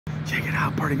Check it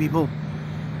out, party people.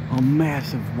 A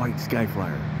massive white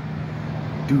SKYFLYER.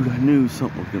 Dude, I knew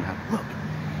something was gonna happen. Look,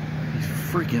 he's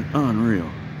freaking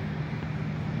unreal.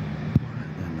 What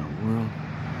in the world?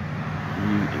 He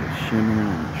is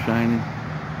shimmering and shining.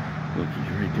 Look, he's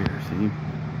right there, see him?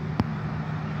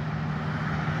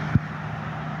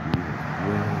 He is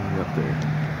way up there.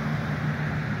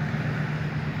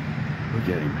 Look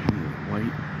at him, he is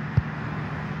white.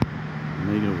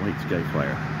 Mega white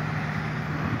SKYFLYER.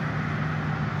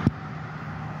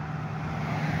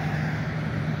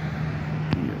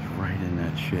 He is right in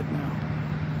that shit now.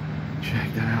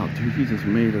 Check that out, dude. He just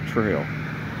made a trail.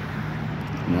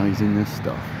 Now he's in this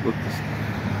stuff. Look,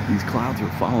 these clouds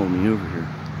are following me over here.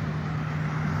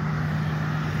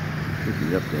 Look at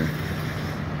me up there.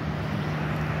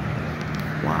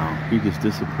 Wow, he just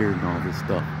disappeared in all this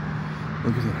stuff.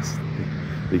 Look at this.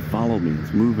 They followed me.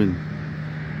 It's moving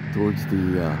towards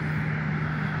the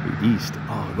east.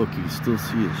 Oh, look, you still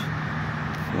see us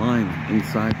flying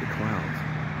inside the clouds.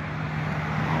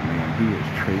 Oh man, he is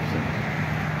tracing.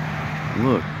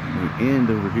 Look, the end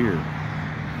over here.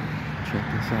 Check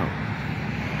this out.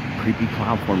 Creepy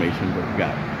cloud formation, but we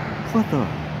got the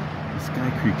sky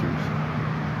creatures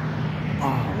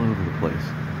all over the place.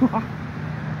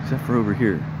 Except for over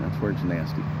here. That's where it's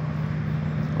nasty.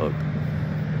 Look.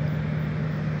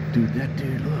 Dude, that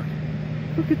dude, look.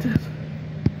 Look at this.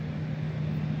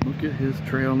 Look at his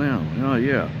trail now. Oh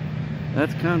yeah.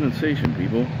 That's condensation,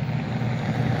 people.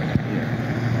 Yeah.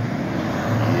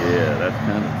 Yeah, that's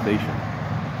condensation.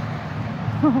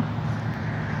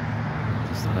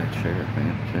 Just thought I'd share it,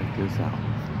 man. Check this out.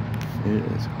 It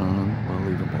is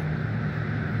unbelievable.